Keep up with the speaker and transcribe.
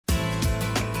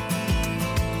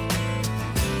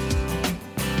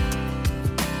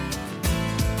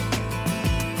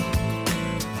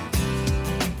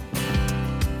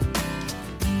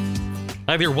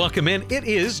Hi there, welcome in. It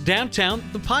is Downtown,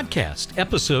 the podcast,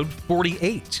 episode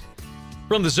 48.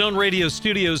 From the Zone Radio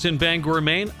studios in Bangor,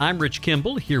 Maine, I'm Rich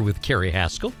Kimball, here with Carrie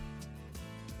Haskell.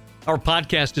 Our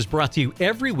podcast is brought to you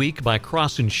every week by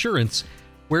Cross Insurance,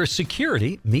 where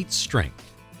security meets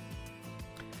strength.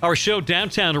 Our show,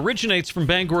 Downtown, originates from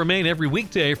Bangor, Maine, every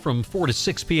weekday from 4 to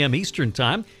 6 p.m. Eastern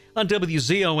Time on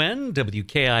WZON,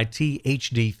 WKIT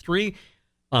HD3,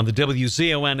 on the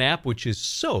WZON app, which is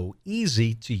so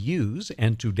easy to use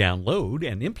and to download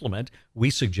and implement. We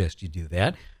suggest you do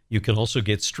that. You can also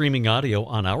get streaming audio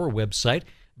on our website,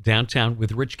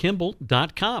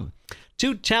 downtownwithrichkimball.com.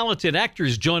 Two talented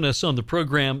actors join us on the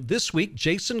program this week,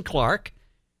 Jason Clarke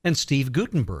and Steve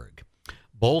Guttenberg.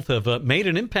 Both have made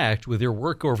an impact with their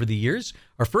work over the years.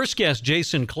 Our first guest,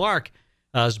 Jason Clarke,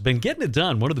 has been getting it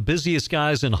done, one of the busiest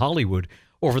guys in Hollywood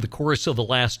over the course of the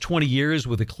last 20 years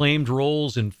with acclaimed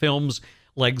roles in films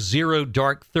like Zero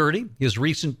Dark 30. His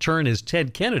recent turn is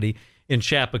Ted Kennedy in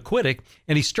Chappaquiddick,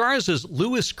 and he stars as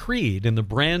Louis Creed in the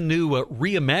brand new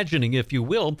reimagining, if you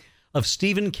will, of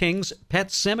Stephen King's Pet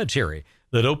Sematary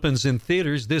that opens in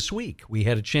theaters this week. We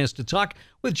had a chance to talk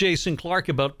with Jason Clarke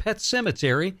about Pet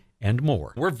Sematary and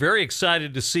more. We're very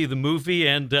excited to see the movie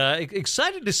and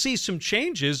excited to see some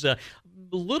changes.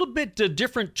 A little bit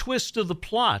different twist of the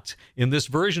plot in this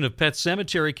version of Pet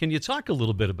Sematary. Can you talk a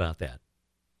little bit about that?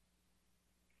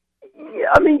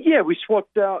 Yeah, we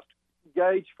swapped out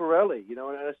Gage for Ellie,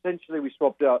 and essentially we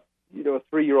swapped out, a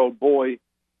 3-year-old boy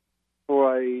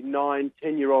for a 9,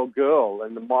 10-year-old girl,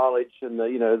 and the mileage and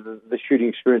the shooting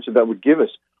experience that would give us.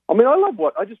 I love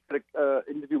I just had an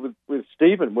interview with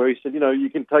Stephen where he said, you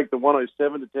can take the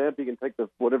 107 to Tampa, you can take the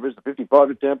whatever is the 55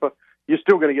 to Tampa, you're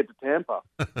still going to get to Tampa,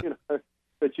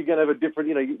 but you're going to have a different,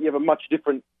 you have a much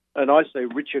different, and I say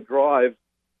richer drive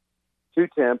to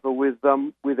Tampa with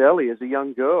Ellie as a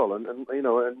young girl, and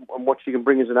what she can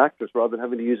bring as an actress rather than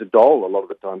having to use a doll a lot of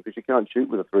the time because you can't shoot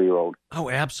with a 3-year-old. Oh,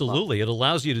 absolutely! It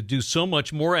allows you to do so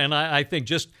much more, and I think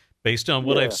just based on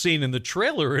what I've seen in the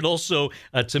trailer, it also,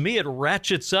 to me, it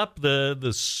ratchets up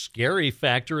the scary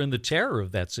factor and the terror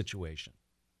of that situation.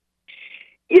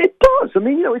 It does.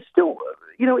 It's still,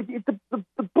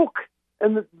 the book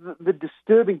and the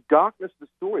disturbing darkness of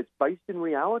the story. It's based in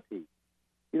reality.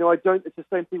 It's the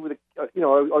same thing with, I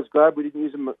was glad we didn't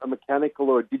use a mechanical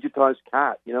or a digitized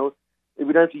cat, We don't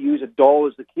have to use a doll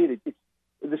as the kid.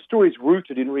 The story is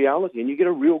rooted in reality, and you get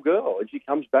a real girl, and she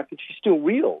comes back, and she's still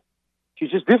real.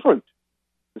 She's just different.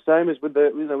 The same as with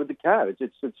the cat.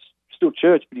 It's still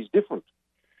Church, but he's different.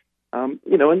 And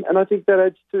I think that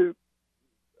adds to,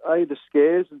 A, the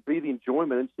scares, and B, the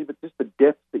enjoyment, and C, but just the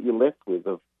depth that you're left with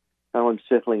of how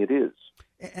unsettling it is.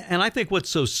 And I think what's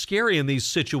so scary in these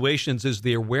situations is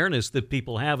the awareness that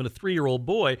people have. And a 3-year-old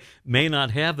boy may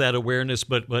not have that awareness,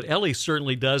 but Ellie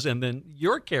certainly does. And then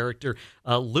your character,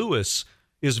 Louis,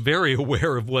 is very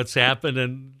aware of what's happened.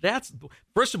 And that's,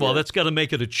 first of all, that's got to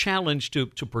make it a challenge to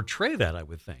portray that, I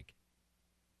would think.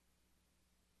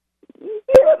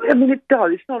 Yeah, it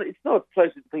does. It's not a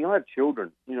pleasant thing. I have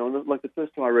children, like the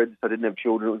first time I read this, I didn't have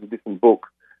children. It was a different book.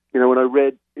 When I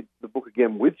read the book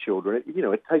again with children,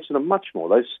 it takes on a much more.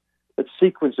 That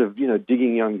sequence of,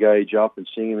 digging young Gage up and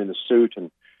seeing him in the suit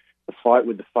and the fight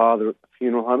with the father at the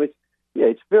funeral home. It's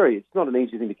not an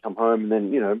easy thing to come home and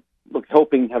then,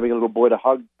 having a little boy to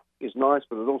hug is nice,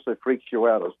 but it also freaks you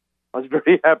out. I was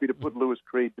very happy to put Louis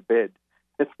Creed to bed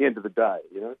at the end of the day,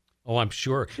 Oh, I'm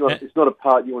sure. It's not a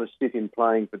part you want to sit in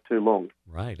playing for too long.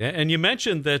 Right. And you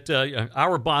mentioned that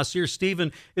our boss here,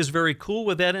 Stephen, is very cool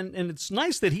with that. And it's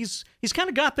nice that he's kind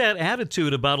of got that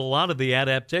attitude about a lot of the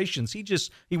adaptations. He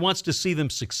wants to see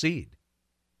them succeed.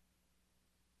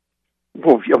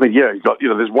 Well, he's got,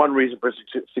 there's one reason for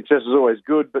success is always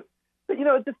good. But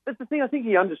that's the thing I think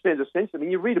he understands essentially.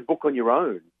 You read a book on your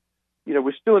own.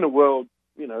 We're still in a world,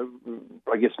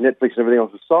 I guess Netflix and everything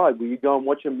else aside, where you go and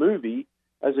watch a movie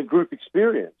as a group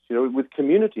experience, with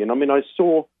community. And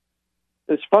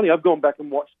it's funny, I've gone back and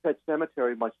watched Pet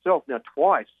Sematary myself now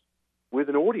twice with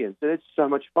an audience, and it's so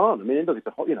much fun.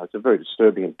 It's a very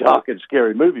disturbing and dark and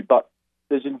scary movie, but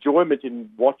there's enjoyment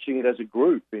in watching it as a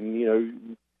group,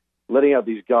 and, letting out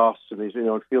these gasps and these,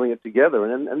 feeling it together.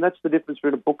 And that's the difference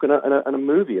between a book and a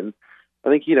movie. And I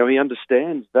think, he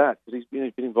understands that because he's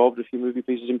been involved in a few movie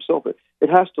pieces himself. It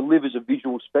has to live as a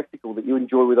visual spectacle that you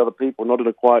enjoy with other people, not in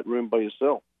a quiet room by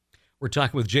yourself. We're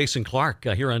talking with Jason Clarke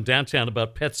here on Downtown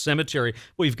about Pet Sematary.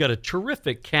 Well, you've got a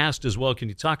terrific cast as well. Can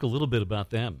you talk a little bit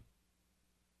about them?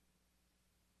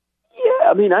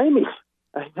 Yeah, Amy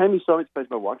Simons plays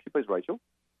my wife. She plays Rachel.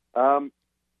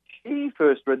 She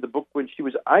first read the book when she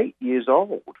was 8 years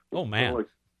old. Oh, man.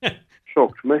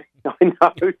 Shocked me. I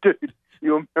know, dude.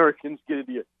 You Americans get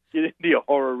idiot. get into your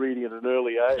horror reading at an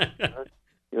early age.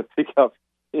 Pick up.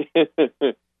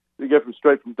 You go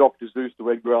straight from Dr. Seuss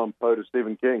to Edgar Allan Poe to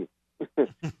Stephen King.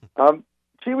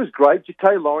 She was great.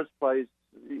 J.K. Lawrence plays,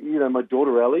 my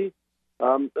daughter Ellie.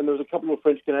 And there was a couple of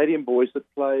French-Canadian boys that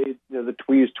played, the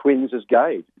twins as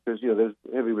gays because, there's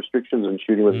heavy restrictions on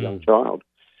shooting with a young child.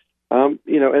 And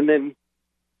then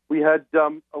we had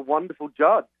a wonderful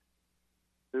judge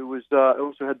who was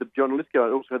also had John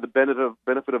Lithgow also had the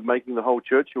benefit of making the whole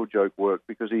Churchill joke work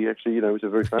because he actually, was a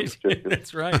very famous Churchill.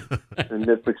 That's right. And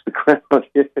Netflix The Crown.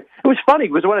 It was funny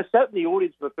because when I sat in the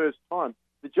audience for the first time,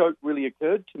 the joke really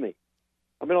occurred to me.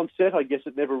 I mean, on set, I guess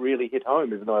it never really hit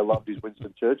home, even though I loved his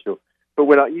Winston Churchill. But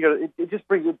when it just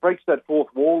breaks that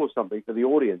fourth wall or something for the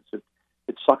audience. It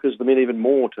suckers them in even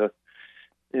more to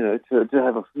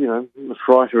have a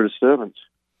fright or a disturbance.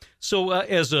 So,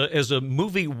 as a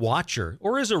movie watcher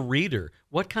or as a reader,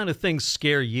 what kind of things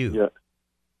scare you? Yeah.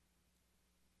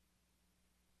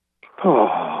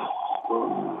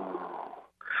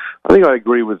 I think I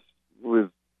agree with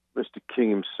Mr. King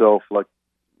himself. Like,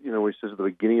 he says at the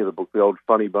beginning of the book, the old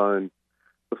funny bone,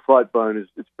 the fright bone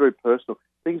it's very personal.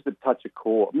 Things that touch a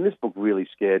core. I mean, this book really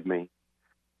scared me.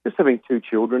 Just having two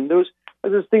children. There's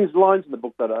lines in the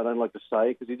book that I don't like to say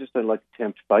because you just don't like to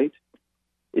tempt fate.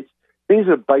 It's things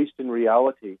that are based in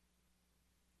reality,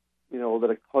 or that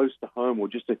are close to home, or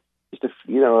just a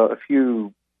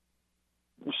few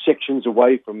sections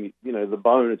away from the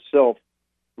bone itself.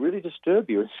 Really disturb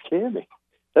you and scare me.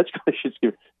 That's kind of shit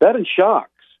scary. That and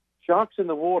sharks. Sharks in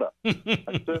the water.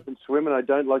 I surf and swim, and I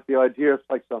don't like the idea of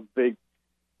like some big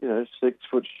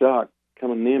 6-foot shark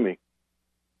coming near me.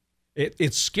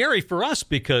 It's scary for us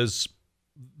because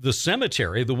the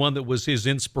cemetery, the one that was his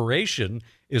inspiration,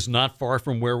 is not far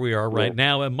from where we are right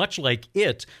now. And much like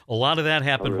it, a lot of that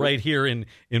happened right here in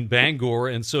Bangor.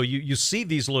 And so you see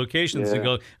these locations and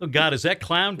go, oh, God, is that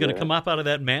clown going to come up out of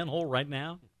that manhole right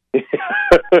now?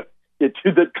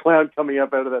 Dude, that clown coming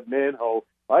up out of that manhole.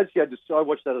 I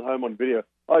watched that at home on video.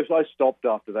 I stopped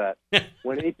after that.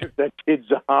 When he took that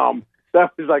kid's arm,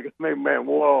 that was like, man,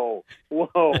 whoa. I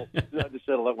had to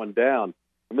settle that one down.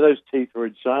 I mean, those teeth were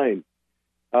insane.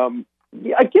 I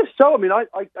guess so. I mean, I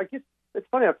guess it's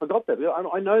funny. I forgot that.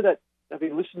 I know that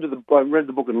having I read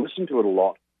the book and listened to it a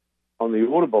lot on the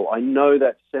Audible. I know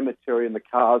that cemetery and the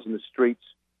cars and the streets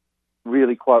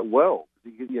really quite well. I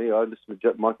listened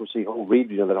to Michael C. Hall read,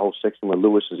 that whole section where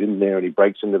Lewis is in there and he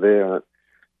breaks into there. And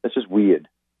that's just weird.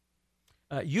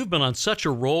 You've been on such a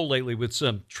roll lately with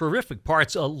some terrific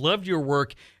parts. I loved your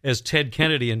work as Ted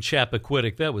Kennedy in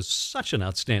Chappaquiddick. That was such an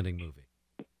outstanding movie.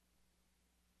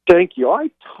 Thank you.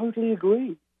 I totally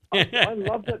agree. I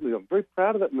love that movie. I'm very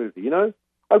proud of that movie.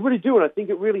 I really do, and I think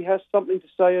it really has something to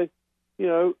say,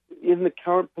 in the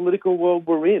current political world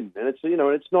we're in. And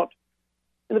it's not.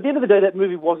 And at the end of the day, that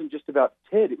movie wasn't just about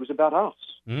Ted. It was about us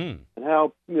and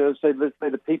how, let's say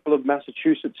the people of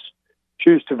Massachusetts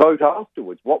choose to vote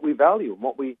afterwards, what we value and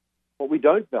what we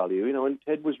don't value. And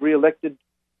Ted was reelected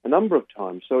a number of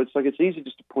times, so it's easy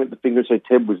just to point the finger and say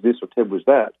Ted was this or Ted was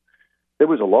that. There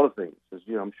was a lot of things, as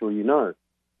I'm sure you know.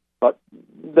 But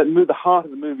the heart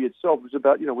of the movie itself was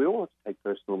about, we all have to take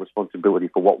personal responsibility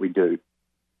for what we do.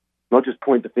 Not just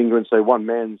point the finger and say one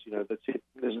man's, that's it.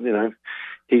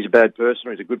 He's a bad person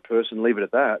or he's a good person, leave it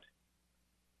at that.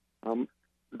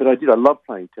 But I love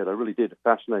playing Ted. I really did. A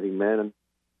fascinating man, and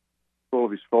for all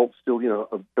of his faults, still,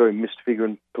 a very missed figure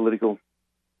in the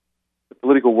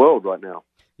political world right now.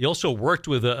 You also worked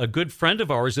with a good friend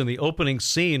of ours in the opening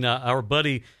scene, our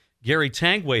buddy Gary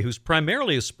Tangway, who's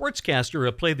primarily a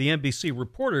sportscaster, played the NBC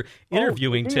reporter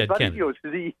interviewing Ted Kennedy. Yours,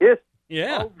 is he? Yes.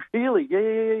 Yeah. Oh, really?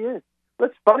 Yeah.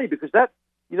 That's funny because that,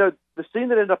 the scene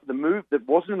that ended up in the movie that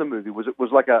wasn't in the movie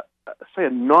was like a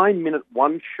 9-minute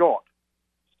one-shot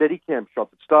Steadicam shot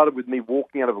that started with me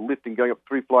walking out of a lift and going up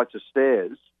 3 flights of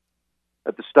stairs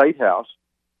at the State House,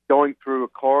 going through a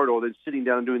corridor, then sitting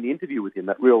down and doing the interview with him,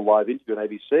 that real live interview on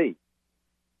ABC.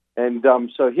 And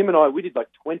so him and I, we did like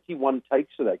 21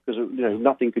 takes of that because,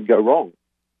 nothing could go wrong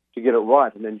to get it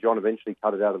right. And then John eventually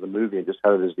cut it out of the movie and just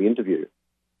had it as the interview.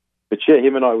 But yeah,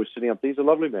 him and I were sitting up. He's a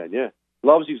lovely man, yeah.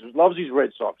 Loves his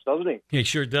Red Sox, doesn't he? He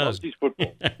sure does. Loves his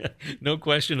football. No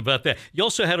question about that. You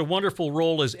also had a wonderful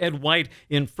role as Ed White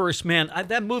in First Man.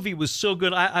 That movie was so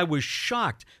good. I was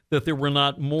shocked that there were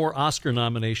not more Oscar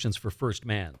nominations for First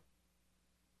Man.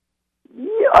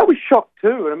 Yeah, I was shocked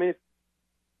too. And I mean,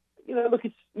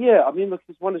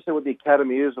 it's one to say what the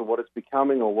Academy is or what it's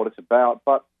becoming or what it's about.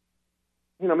 But,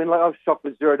 I was shocked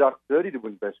with Zero Dark 30 to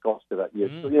win Best Oscar that year.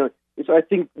 So, I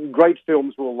think great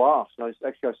films will last. And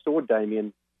I saw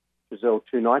Damien Chazelle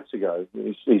 2 nights ago.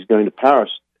 He's going to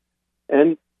Paris.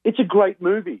 And it's a great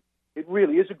movie. It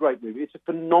really is a great movie. It's a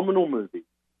phenomenal movie.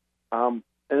 And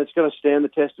it's going to stand the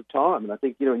test of time. And I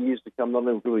think, in years to come, not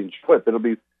only will people enjoy it, but it'll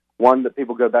be one that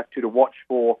people go back to watch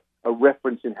for a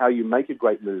reference in how you make a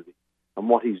great movie and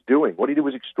what he's doing. What he did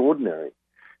was extraordinary.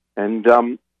 And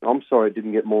I'm sorry it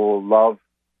didn't get more love,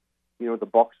 at the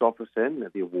box office and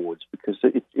at the awards, because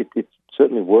it's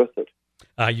certainly worth it.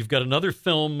 You've got another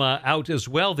film out as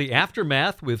well, The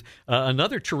Aftermath, with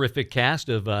another terrific cast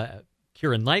of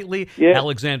Keira Knightley,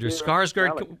 Alexander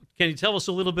Skarsgård. Can you tell us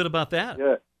a little bit about that?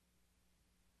 Yeah.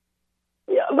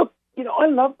 Look,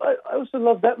 I also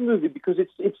love that movie because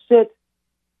it's set.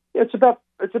 It's about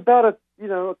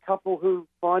a couple who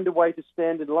find a way to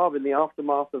stand in love in the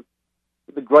aftermath of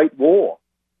the Great War.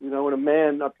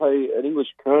 And I play an English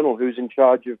colonel who's in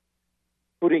charge of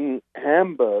putting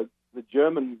Hamburg, the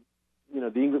German,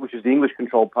 which is the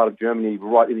English-controlled part of Germany,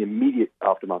 right in the immediate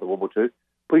aftermath of World War II,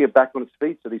 putting it back on its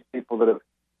feet. So these people that have,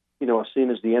 are seen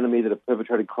as the enemy, that have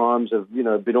perpetrated crimes, have,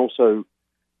 been also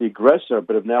the aggressor,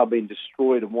 but have now been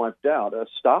destroyed and wiped out, are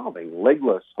starving,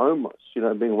 legless, homeless,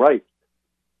 being raped.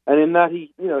 And in that,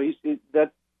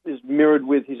 that is mirrored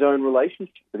with his own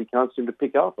relationship that he can't seem to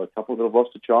pick up. A couple that have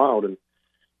lost a child, and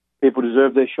people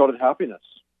deserve their shot at happiness.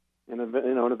 And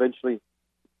eventually,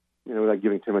 without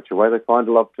giving too much away, they find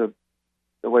a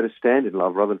way to stand in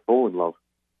love rather than fall in love.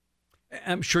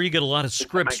 I'm sure you get a lot of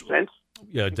scripts. Does that make sense?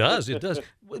 Yeah, it does. It does.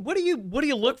 What do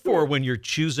you look for when you're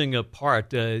choosing a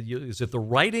part? Is it the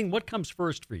writing? What comes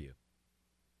first for you?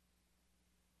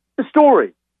 The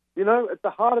story. At the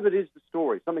heart of it is the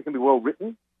story. Something can be well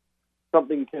written,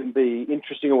 something can be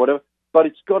interesting or whatever, but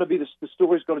it's got to be the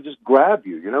story's got to just grab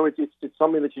you. It's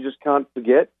something that you just can't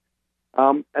forget.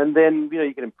 And then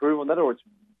you can improve on that, or it's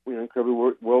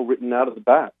incredibly well written out of the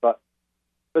bat. But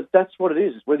that's what it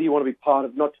is. It's whether you want to be part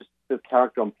of not just the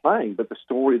character I'm playing, but the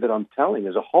story that I'm telling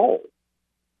as a whole.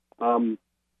 And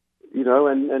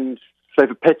so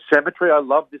for Pet Sematary, I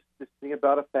love this thing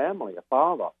about a family, a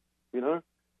father.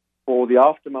 For The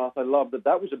Aftermath, I love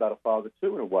that was about a father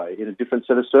too, in a way, in a different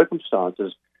set of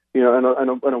circumstances. And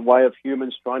a way of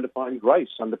humans trying to find grace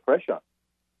under pressure.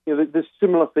 There's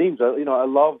similar themes. I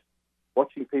love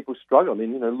watching people struggle. I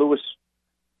mean, Lewis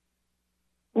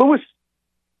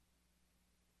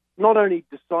not only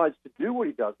decides to do what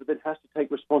he does, but then has to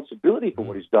take responsibility for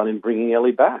what he's done in bringing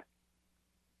Ellie back.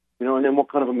 And then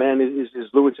what kind of a man is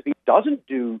Lewis if he doesn't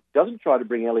try to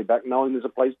bring Ellie back, knowing there's a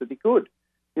place that he could?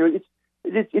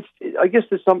 I guess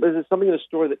there's something in the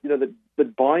story that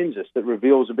that binds us, that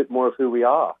reveals a bit more of who we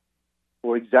are,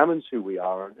 or examines who we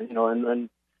are, and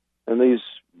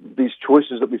these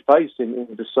choices that we face in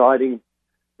deciding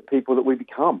the people that we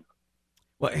become.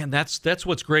 Well, and that's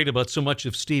what's great about so much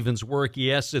of Steven's work.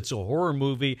 Yes, it's a horror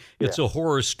movie, it's a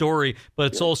horror story,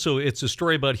 but it's a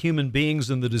story about human beings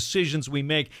and the decisions we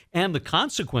make and the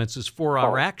consequences for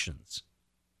our actions.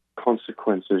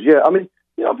 Consequences, yeah. I mean,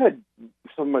 I've had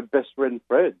some of my best friends,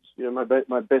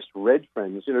 my best read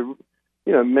friends,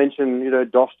 mention,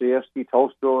 Dostoevsky,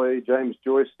 Tolstoy, James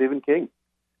Joyce, Stephen King.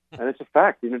 And it's a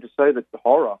fact, to say that the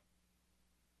horror,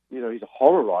 he's a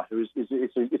horror writer,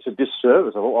 it's a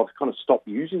disservice. I've kind of stopped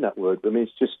using that word. I mean,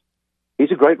 it's just,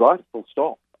 he's a great writer, full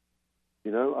stop.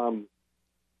 And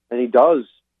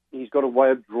he's got a way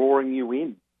of drawing you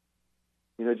in,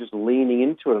 just leaning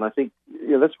into it. And I think,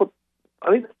 that's what,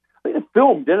 I think the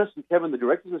film, Dennis and Kevin, the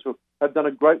directors of this film, have done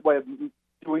a great way of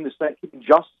doing the same, keeping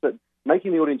justice,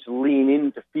 making the audience lean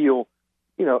in to feel,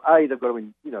 they've got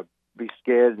to, be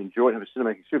scared and enjoy it and have a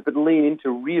cinematic experience, but lean in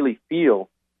to really feel,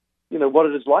 what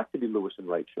it is like to be Lewis and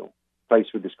Rachel,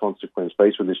 faced with this consequence,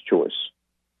 faced with this choice.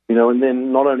 And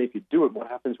then not only if you do it, what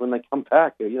happens when they come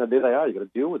back? There they are, you've got to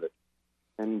deal with it.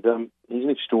 And he's an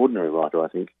extraordinary writer, I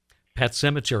think. Pet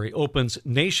Sematary opens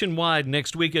nationwide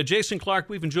next week. Jason Clarke,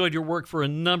 we've enjoyed your work for a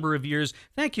number of years.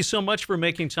 Thank you so much for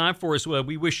making time for us.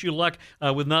 We wish you luck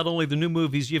with not only the new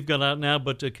movies you've got out now,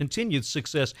 but continued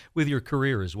success with your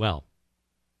career as well.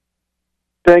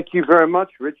 Thank you very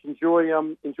much, Rich. Enjoy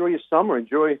your summer.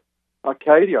 Enjoy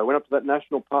Arcadia. I went up to that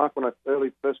national park when I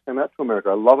first came out to America.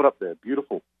 I love it up there.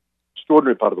 Beautiful.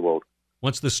 Extraordinary part of the world.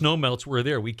 Once the snow melts, we're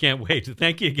there. We can't wait.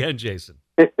 Thank you again, Jason.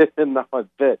 No, I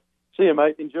bet. See you,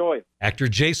 mate. Enjoy. Actor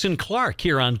Jason Clarke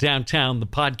here on Downtown, the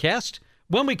podcast.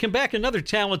 When we come back, another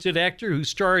talented actor who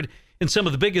starred in some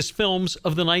of the biggest films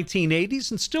of the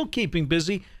 1980s and still keeping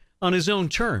busy on his own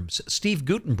terms. Steve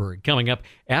Guttenberg coming up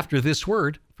after this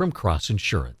word from Cross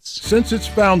Insurance. Since its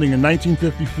founding in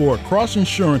 1954, Cross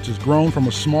Insurance has grown from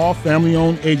a small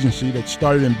family-owned agency that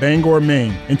started in Bangor,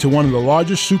 Maine, into one of the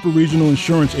largest super-regional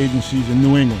insurance agencies in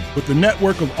New England. With a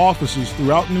network of offices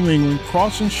throughout New England,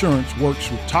 Cross Insurance works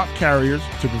with top carriers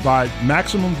to provide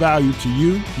maximum value to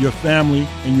you, your family,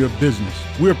 and your business.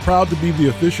 We are proud to be the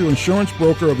official insurance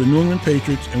broker of the New England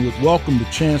Patriots and would welcome the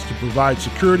chance to provide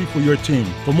security for your team.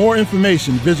 For more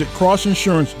information, visit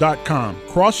crossinsurance.com.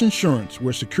 Cross Insurance,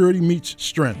 where security meets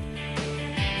strength.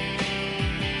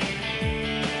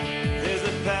 There's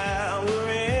a power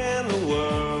in the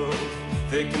world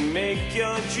that can make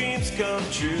your dreams come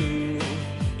true.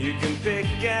 You can pick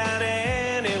out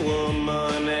any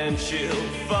woman and she'll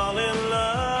fall in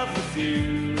love with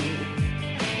you.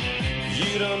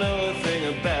 You don't know a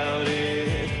thing about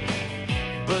it,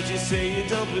 but you say you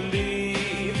don't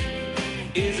believe.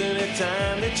 Isn't it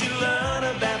time that you learn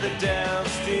about the Dow,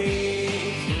 Steve?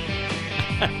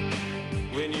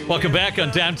 Welcome back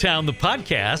on Downtown, the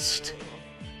podcast.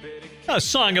 A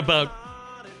song about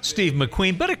Steve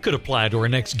McQueen, but it could apply to our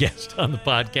next guest on the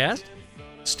podcast.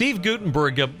 Steve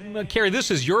Guttenberg. Kerry, this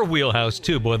is your wheelhouse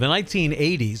too, boy. The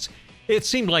 1980s, it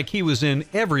seemed like he was in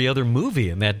every other movie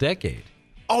in that decade.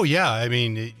 Oh, yeah. I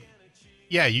mean,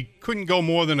 you couldn't go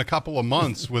more than a couple of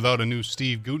months without a new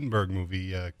Steve Guttenberg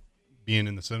movie being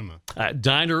in the cinema.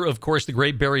 Diner, of course, the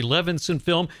great Barry Levinson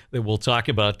film that we'll talk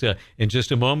about in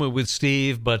just a moment with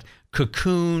Steve, but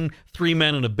Cocoon, Three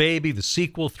Men and a Baby, the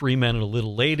sequel, Three Men and a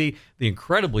Little Lady, the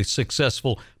incredibly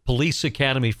successful Police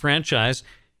Academy franchise.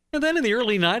 And then in the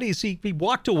early 90s, he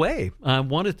walked away,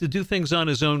 wanted to do things on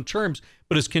his own terms,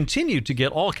 but has continued to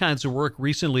get all kinds of work,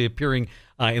 recently appearing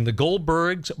in The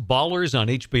Goldbergs, Ballers on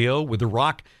HBO with The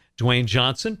Rock, Dwayne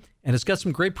Johnson, and has got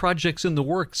some great projects in the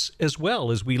works as well,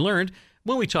 as we learned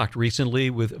when we talked recently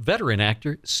with veteran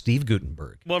actor Steve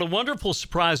Guttenberg. What a wonderful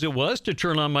surprise it was to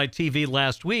turn on my TV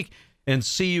last week and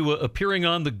see you appearing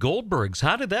on The Goldbergs.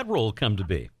 How did that role come to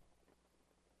be?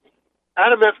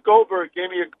 Adam F. Goldberg gave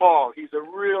me a call. He's a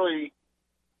really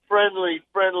friendly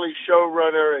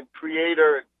showrunner and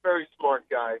creator and very smart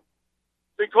guy.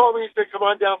 So he called me and said, come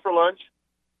on down for lunch.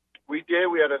 We did.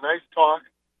 We had a nice talk.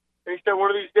 And he said,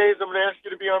 one of these days I'm going to ask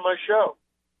you to be on my show.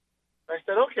 I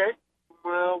said, okay.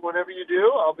 Well, whenever you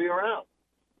do, I'll be around.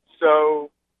 So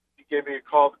he gave me a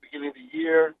call at the beginning of the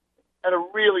year. Had a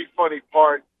really funny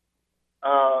part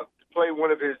to play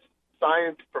one of his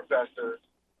science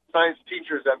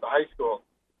teachers at the high school.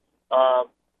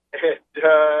 It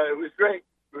was great.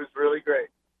 It was really great.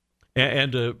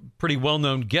 And a pretty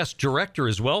well-known guest director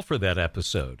as well for that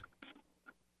episode.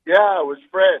 Yeah, it was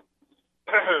Fred.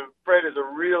 Fred is a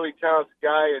really talented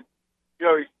guy, and he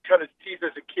cut his teeth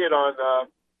as a kid on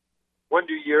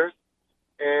Wonder Years,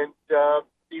 and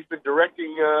he's been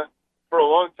directing for a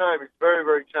long time. He's very,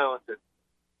 very talented.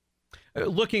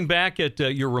 Looking back at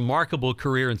your remarkable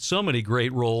career in so many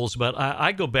great roles, but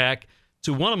I go back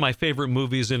to one of my favorite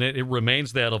movies, and it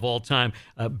remains that of all time,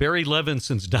 Barry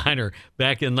Levinson's Diner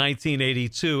back in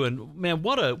 1982. And man,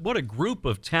 what a group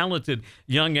of talented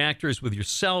young actors with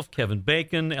yourself, Kevin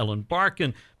Bacon, Ellen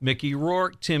Barkin, Mickey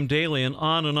Rourke, Tim Daly, and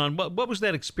on and on. What was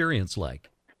that experience like?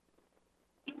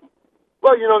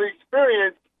 Well, the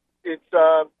experience,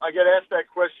 I get asked that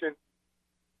question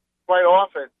quite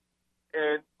often.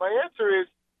 And my answer is,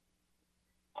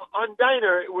 on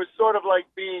Diner, it was sort of like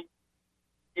being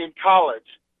in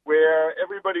college, where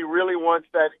everybody really wants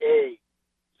that A.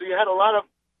 So you had a lot of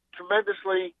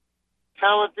tremendously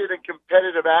talented and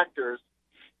competitive actors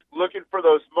looking for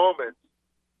those moments.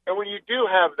 And when you do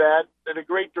have that, and a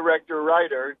great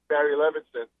director-writer, Barry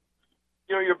Levinson,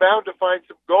 you're bound to find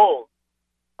some gold.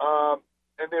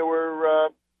 And there were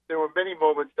many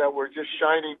moments that were just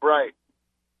shining bright.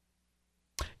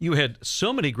 You had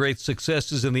so many great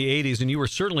successes in the 80s, and you were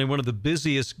certainly one of the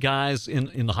busiest guys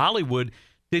in Hollywood.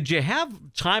 Did you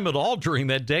have time at all during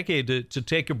that decade to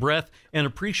take a breath and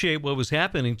appreciate what was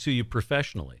happening to you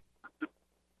professionally?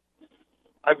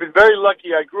 I've been very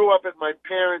lucky. I grew up at my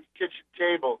parents' kitchen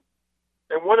table,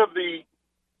 and one of the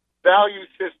value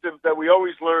systems that we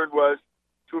always learned was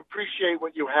to appreciate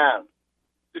what you have.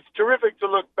 It's terrific to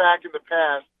look back in the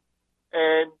past,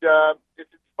 and it's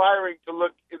inspiring to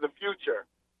look in the future.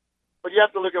 But you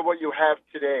have to look at what you have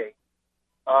today.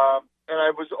 And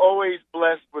I was always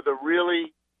blessed with a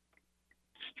really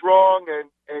strong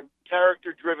and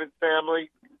character-driven family,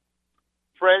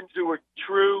 friends who were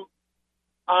true,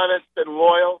 honest, and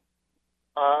loyal,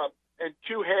 and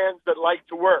two hands that like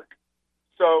to work.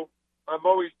 So I'm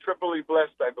always triply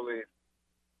blessed, I believe.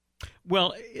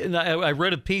 Well, I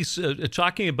read a piece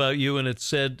talking about you, and it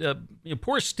said,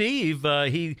 poor Steve,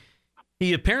 he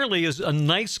He apparently is a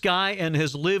nice guy and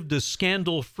has lived a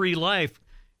scandal-free life,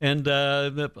 and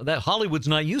that Hollywood's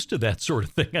not used to that sort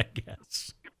of thing, I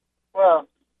guess. Well,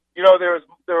 you know, there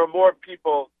are more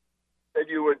people than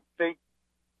you would think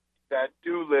that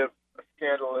do live a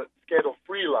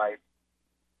scandal-free life.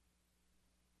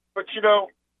 But, you know,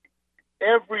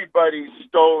 everybody's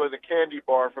stolen a candy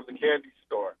bar from the candy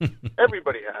store.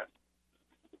 Everybody has.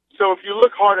 So if you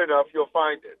look hard enough, you'll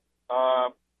find it.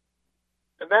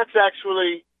 And that's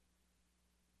actually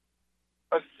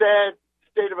a sad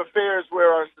state of affairs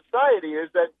where our society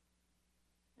is, that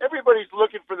everybody's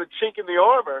looking for the chink in the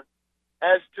armor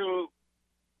as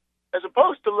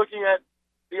opposed to looking at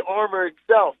the armor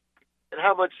itself and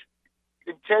how much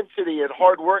intensity and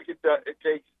hard work it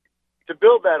takes to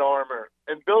build that armor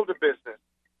and build a business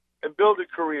and build a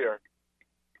career.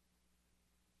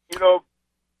 You know,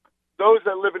 those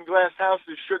that live in glass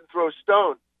houses shouldn't throw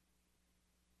stones.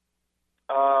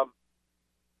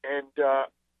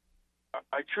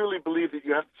 I truly believe that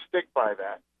you have to stick by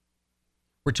that.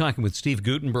 We're talking with Steve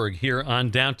Guttenberg here on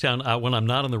Downtown. When I'm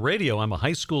not on the radio, I'm a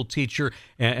high school teacher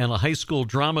and a high school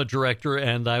drama director,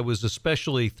 and I was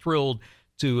especially thrilled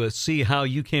to see how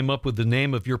you came up with the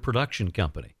name of your production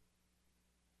company.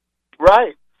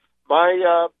 Right.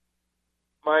 My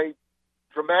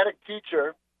dramatic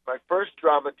teacher, my first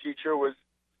drama teacher, was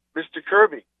Mr.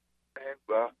 Kirby,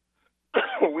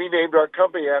 and we named our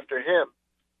company after him.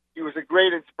 He was a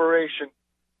great inspiration,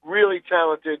 really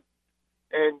talented,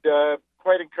 and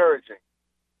quite encouraging.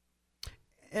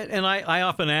 And I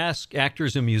often ask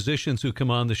actors and musicians who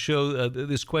come on the show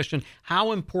this question: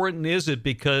 how important is it,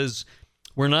 because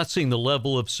we're not seeing the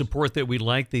level of support that we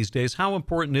like these days, how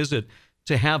important is it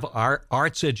to have our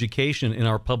arts education in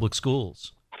our public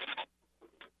schools?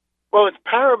 Well, it's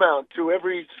paramount to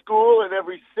every school and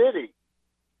every city.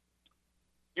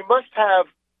 You must have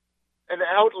an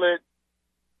outlet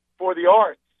for the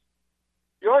arts.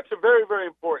 The arts are very, very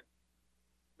important,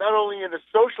 not only in the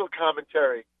social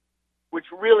commentary, which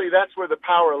really that's where the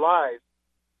power lies,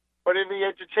 but in the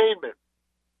entertainment.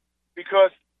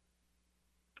 Because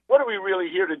what are we really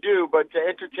here to do but to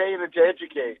entertain and to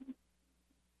educate?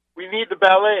 We need the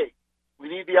ballet. We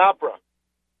need the opera.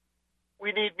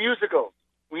 We need musicals.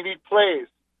 We need plays.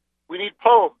 We need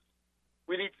poems.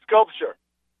 We need sculpture.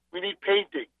 We need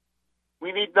painting.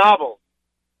 We need novels.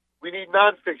 We need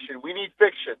nonfiction. We need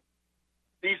fiction.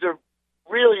 These are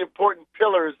really important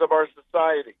pillars of our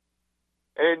society.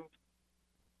 And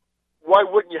why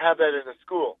wouldn't you have that in a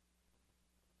school?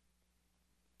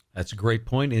 That's a great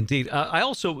point indeed. I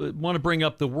also want to bring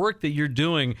up the work that you're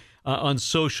doing on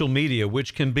social media,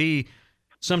 which can be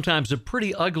sometimes a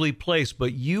pretty ugly place,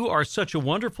 but you are such a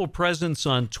wonderful presence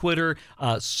on Twitter,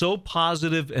 so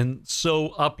positive and so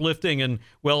uplifting and,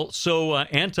 well, so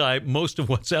anti most of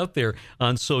what's out there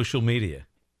on social media.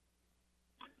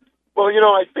 Well, you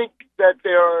know, I think that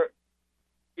there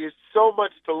is so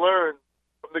much to learn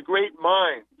from the great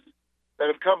minds that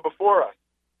have come before us.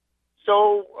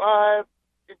 So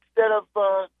instead of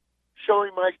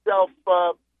showing myself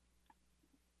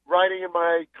riding in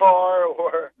my car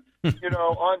or you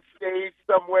know, on stage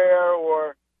somewhere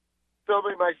or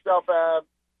filming myself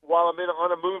while I'm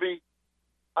on a movie,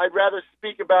 I'd rather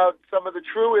speak about some of the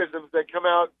truisms that come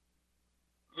out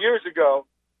years ago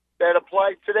that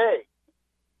apply today.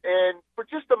 And for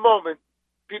just a moment,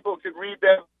 people could read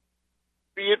them,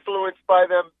 be influenced by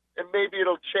them, and maybe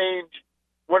it'll change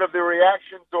one of their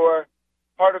reactions or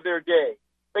part of their day.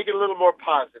 Make it a little more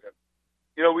positive.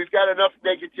 You know, we've got enough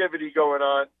negativity going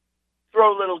on.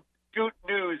 Throw a little good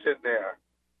news in there.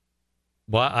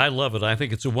 Well, I love it. I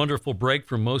think it's a wonderful break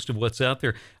from most of what's out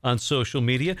there on social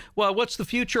media. Well, what's the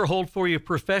future hold for you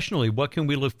professionally? What can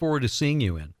we look forward to seeing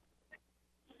you in?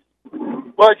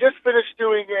 Well, I just finished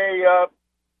doing a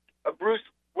Bruce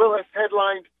Willis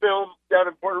headlined film down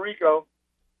in Puerto Rico.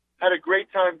 Had a great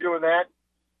time doing that.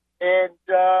 And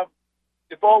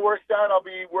if all works out, I'll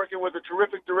be working with a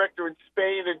terrific director in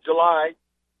Spain in July.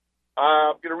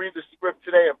 I'm going to read the script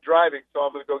today. I'm driving, so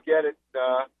I'm going to go get it.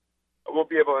 I won't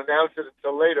be able to announce it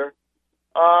until later.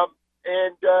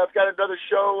 And I've got another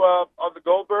show on the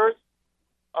Goldbergs,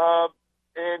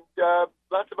 and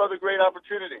lots of other great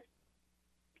opportunities.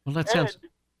 Well, that sounds...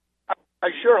 I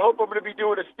sure hope I'm going to be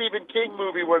doing a Stephen King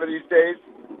movie one of these days.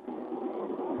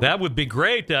 That would be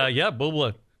great. Yeah,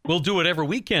 we'll do whatever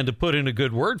we can to put in a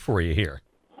good word for you here.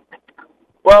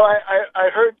 Well, I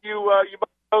heard you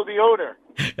must know the owner.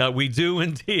 We do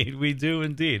indeed. We do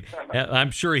indeed.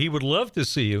 I'm sure he would love to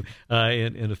see you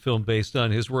in a film based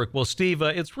on his work. Well, Steve,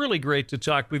 it's really great to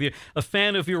talk with you. A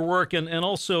fan of your work and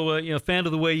also a fan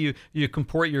of the way you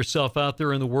comport yourself out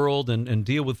there in the world and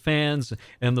deal with fans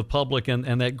and the public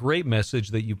and that great message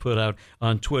that you put out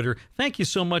on Twitter. Thank you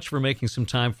so much for making some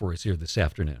time for us here this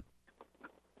afternoon.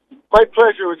 My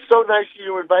pleasure. It's so nice of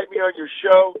you to invite me on your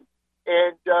show.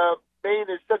 And Maine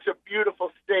is such a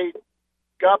beautiful state.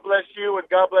 God bless you and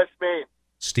God bless Maine.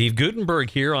 Steve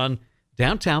Guttenberg here on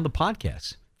Downtown, the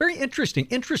podcast. Very interesting,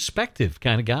 introspective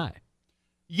kind of guy.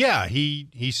 Yeah,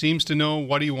 he seems to know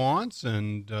what he wants,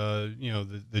 and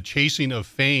the chasing of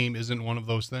fame isn't one of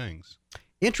those things.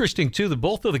 Interesting too that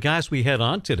both of the guys we had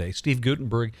on today, Steve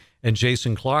Guttenberg and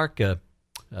Jason Clark,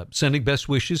 sending best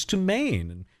wishes to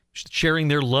Maine and sharing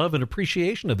their love and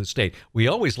appreciation of the state. We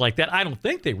always like that. I don't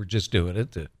think they were just doing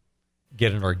it to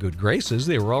get in our good graces.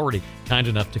 They were already kind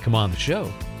enough to come on the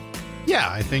show. Yeah,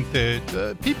 I think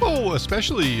that people,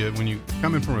 especially when you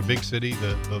come in from a big city,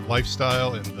 the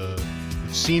lifestyle and the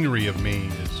scenery of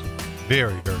Maine is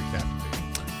very, very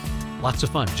captivating. Lots of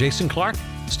fun. Jason Clark,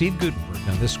 Steve Guttenberg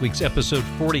on this week's episode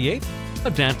 48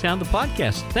 of Downtown the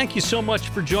Podcast. Thank you so much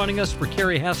for joining us. For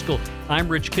Kerry Haskell, I'm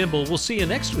Rich Kimball. We'll see you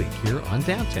next week here on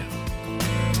Downtown.